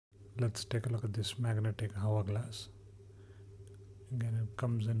Let's take a look at this magnetic hourglass. Again, it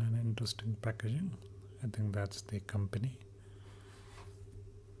comes in an interesting packaging. I think that's the company.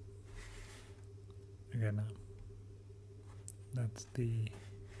 Again, that's the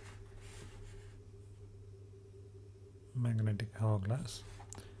magnetic hourglass.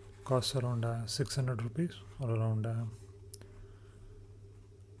 Costs around 600 rupees or around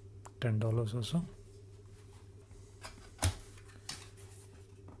 $10 or so.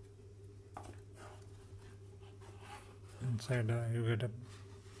 Inside you get a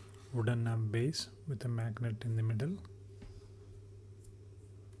wooden base with a magnet in the middle,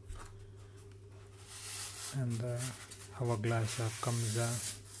 and the hourglass comes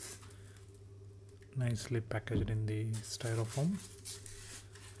nicely packaged in the styrofoam.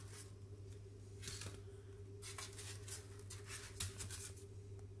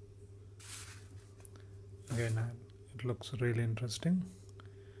 Again, it looks really interesting,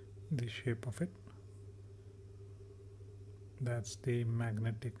 the shape of it. That's the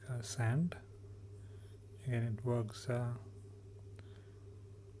magnetic sand. Again, it works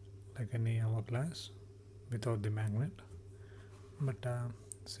like any hourglass without the magnet, but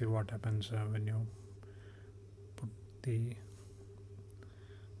see what happens when you put the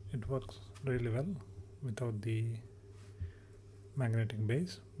it works really well without the magnetic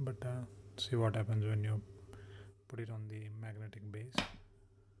base, but see what happens when you put it on the magnetic base.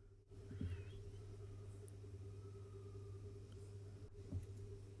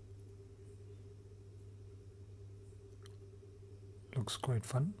 Looks quite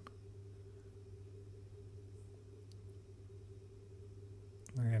fun.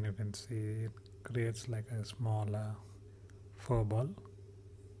 Again, you can see it creates like a small fur ball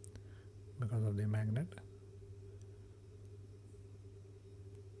because of the magnet.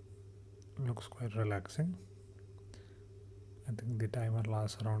 Looks quite relaxing. I think the timer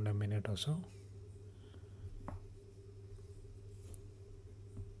lasts around a minute or so.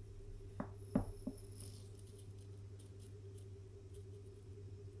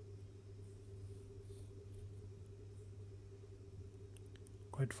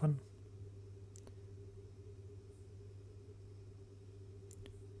 Quite fun.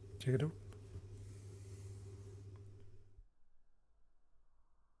 Check it out.